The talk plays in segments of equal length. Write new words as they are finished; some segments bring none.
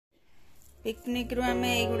picnic रु आम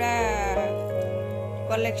एगुड़ा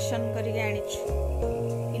collection करके आनिछु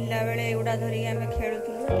पिला बेले एगुड़ा धरिक आम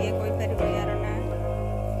खेलुथुलु किए कोइ परिबो यार ना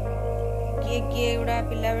किए किए एगुड़ा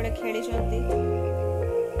पिला बेले खेली छथि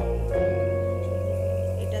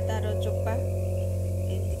एटा तार चोपा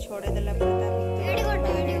एति छोड़े देला पर ता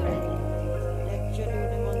एक्चुअली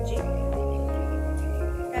गोटे मंजी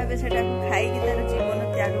एबे सेटा खाई कि तार जीवन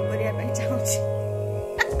त्याग करिया ପାଇଁ चाहूची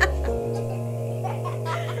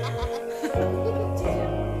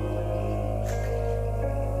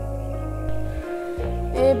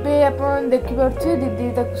एबे अपन देखि परछे दीदी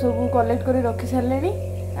ताकू सब कलेक्ट करी रखि सारलेनी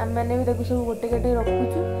आम माने भी ताकू सब गोटे गोटे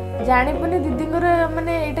रखुछु जानि पने दीदींगर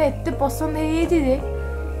माने एटा एते पसंद हे जे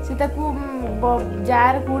से ताकू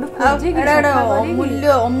जार कोड खोजी मूल्य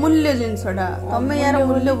अमूल्य जिंसडा तमे यार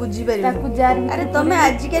मूल्य बुझी पारि ताकू जार अरे तमे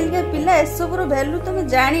आज कल के पिला एसब रो वैल्यू तमे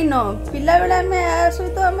जानि न पिला बेला में आ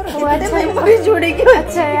सहित हमर केते मेमोरी जोड़ी के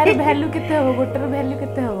अच्छा यार वैल्यू केते हो गोटर वैल्यू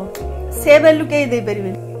केते हो से वैल्यू के दे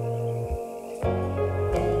परिबे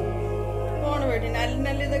कोन बेटी नाली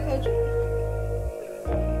नाली देखाउछु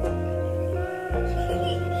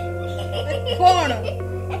कोन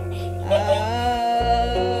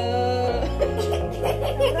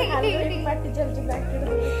पार्टी चल जे बैक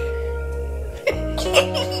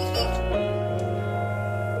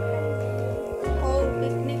और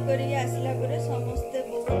पिकनिक करी आसला परे समस्त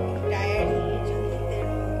बहुत टायर्ड हो जंती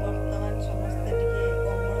तेणु वर्तमान समस्त टिके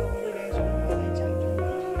कमल भरी रेस्ट करबा चाहछंती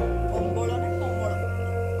कंबल ना कमल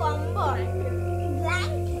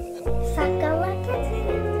ब्लैंकेट सकावा के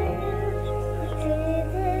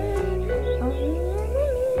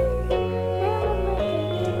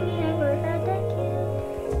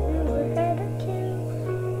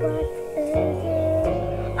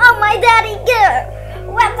daddy girl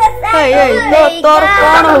what the hey hey तोर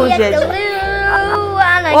कोन हो जे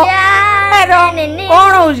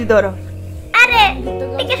कोन हो जी तोर अरे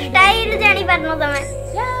टिके स्टाइल जानी परनो तमे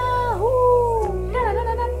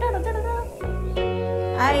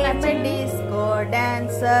I am a disco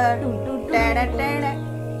dancer tada tada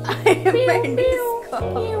I am a disco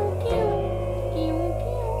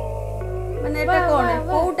माने एटा कोन है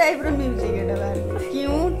को टाइप रो म्यूजिक एटा बार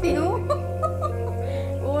क्यों ट्यू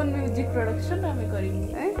ओन म्यूजिक प्रोडक्शन हमें करेंगे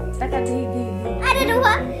हैं टाका दी दी अरे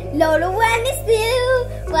रुआ लोलो one is you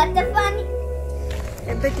what the funny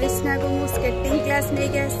एबे कृष्णा को मु स्केटिंग क्लास नै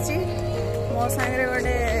के आछी मो संगे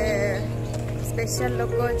गोटे स्पेशल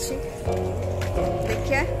लोक अछि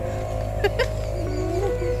देखिया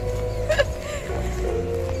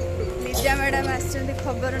लिजा मैडम आछंती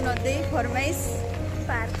खबर न दे फरमाइश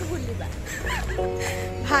पार्क बुलिबा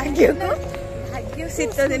भाग्य को भाग्य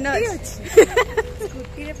शीत दिन अछि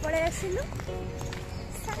स्कूटी रे पळे आसिलु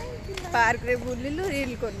पार्क रे बुलिलु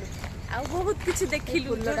रील करलु आ बहुत किछ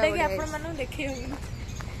देखिलु जोटा कि आपण मानु देखै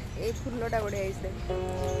होबी ए फुल्लोटा बढिया आइस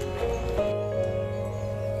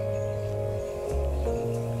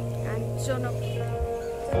आंचन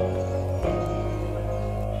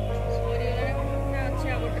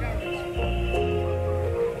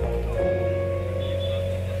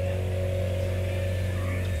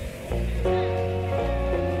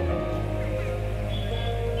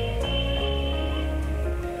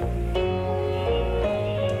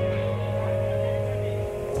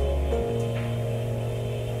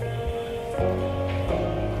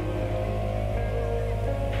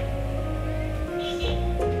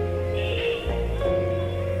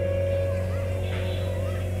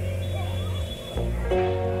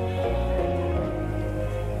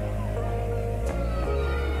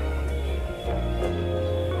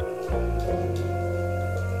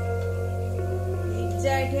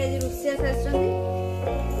रुसिया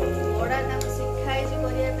बड़ा काम शिखाई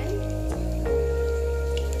करने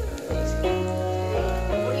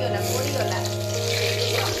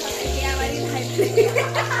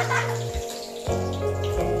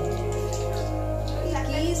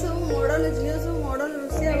सब मॉडल झील सब मॉडल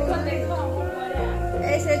रुसिया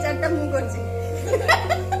से चार्टा मु कर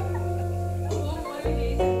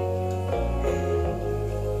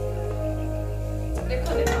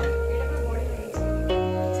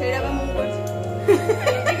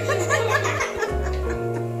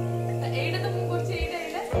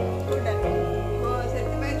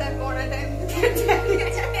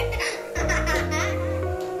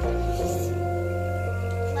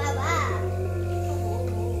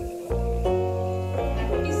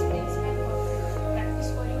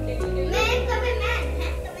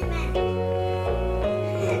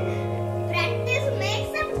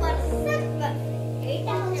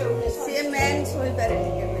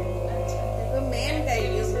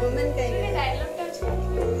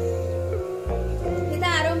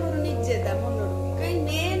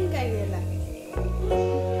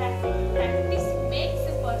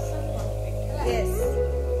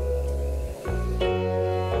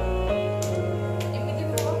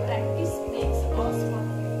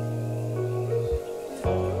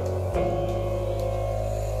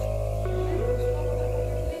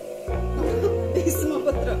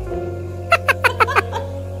पत्र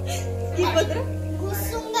की पत्र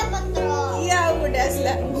घुसुंगा पत्र या गोटे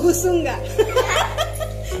आसला घुसुंगा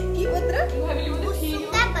की पत्र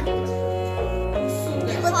घुसुंगा पत्र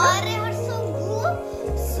हरे हर्षो घु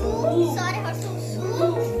सु सरे हर्षो सु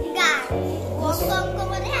गा घुसुंग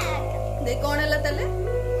मरे दे कोन हला तले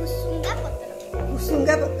घुसुंगा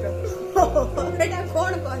पत्र एटा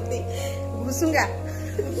कोन कहते घुसुंगा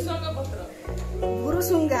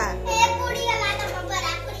गुरुसुंगा ए पुड़ी गला त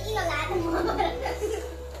बबरा पुड़ी गला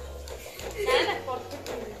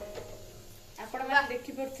आपण माने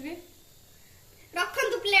देखि परथिबे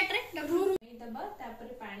रखंतु प्लेट रे दबा तापर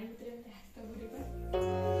पानी भितर हाथ बुड़ीबा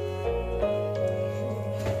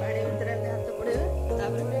पानी भीतर हाथ पड़े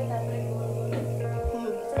तापर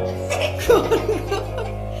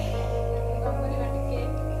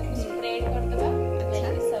स्प्रेड कर दबा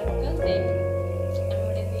लाइक सर्कल दे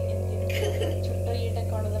हमरे दे एंती छोटो येटा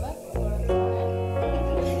कर दबा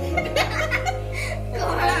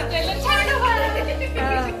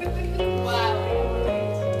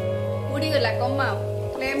उड़ी गला कमाओ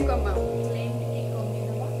फ्लेम कमाओ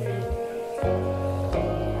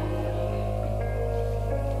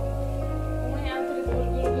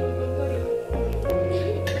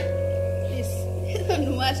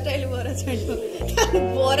नुआ स्टाइल बरा छाड़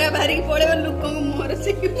बरा भारी पड़े लोक मुहर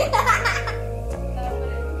से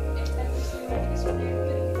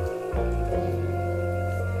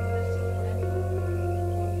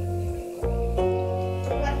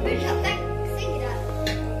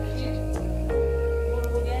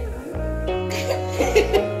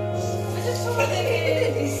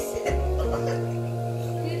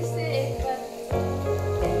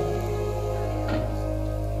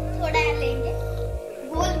थोड़ा लेंगे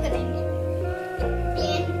गोल करेंगे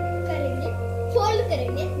प्लेन करेंगे फोल्ड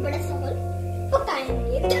करेंगे बड़ा सा होल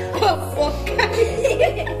पकाएंगे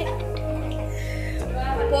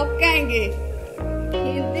पकाएंगे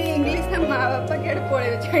हिंदी इंग्लिश हम माँ बापा के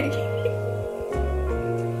पड़े छाड़ी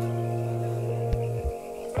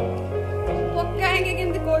पकाएंगे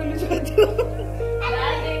केमती कोइलु छतु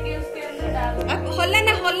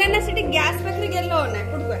हल्ला ना सिटी गैस पाखरे गेलो ना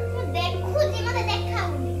पुडुआ देखू जी मते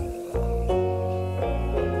देखाउनी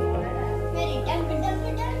मेरी डंग डंग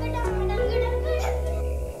डंग डंग डंग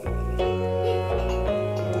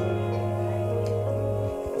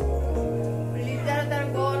प्लीज तार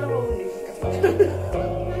गोल होउनी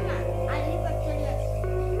आली पत्थर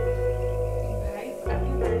भाई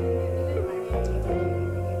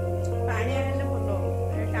पानी आले बोलो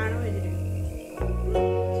टाण हो जे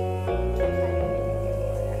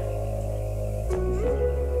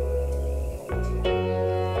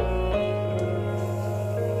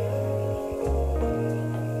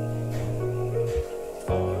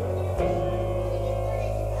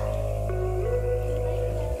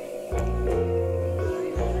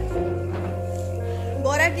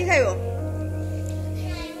बोरा की खाइबो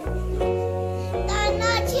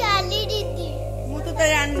ताना छी आली दीदी मु तो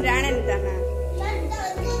जाने नहीं ताना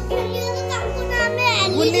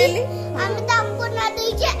भूलिली हम तमको ना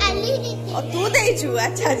देई छे आली दीदी और तू देई छु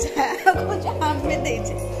अच्छा अच्छा कुछ हम में देई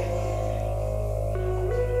छे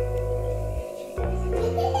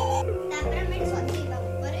तापर में सजी बा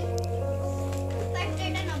ऊपर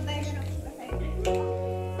पैकेट न बेड रखो साइड रे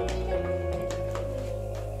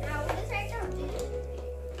आउट साइड होती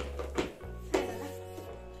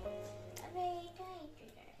अबे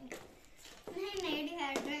नहीं नहीं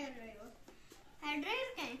हेयर ड्रायर रहेगा हेयर ड्रायर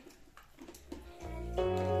क्या है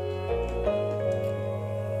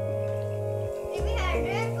ये भी हेयर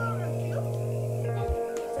ड्रायर को रखियो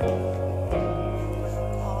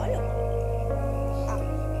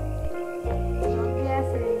हेलो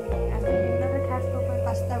गैस आज दिन में खास तो पर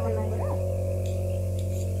पास्ता बनाइबा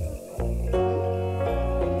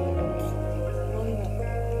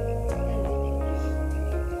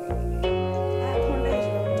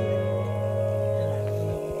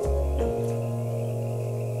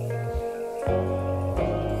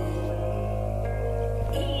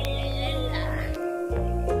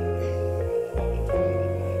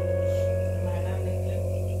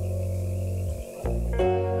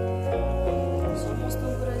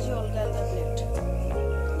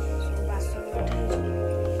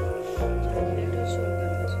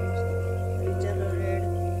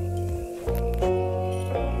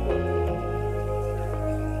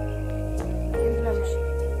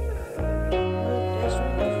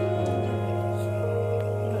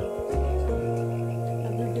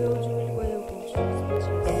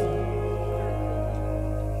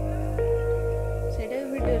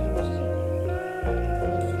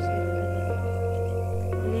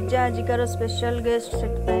लिजा आजिकार स्पेशल गेस्ट से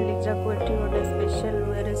लिजा को एठी गोटे स्पेशल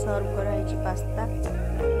वे रे सर्व कराई पास्ता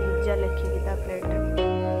लिजा लेखिकी ता प्लेट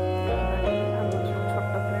छोट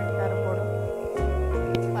प्लेट तार बड़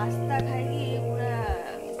पास्ता खाई पूरा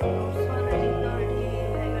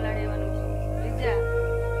लिजा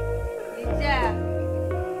लिजा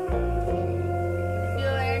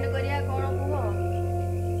वीडियो एंड करिया कौन कुह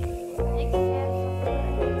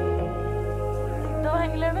तो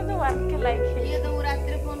भांगिला ना तो वन के लाइक ये तो रात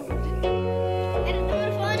रे फोन करछि अरे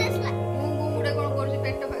तुम्हारा फोन आसला मुंगु मुडे कोन करछि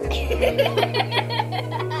पेट पाके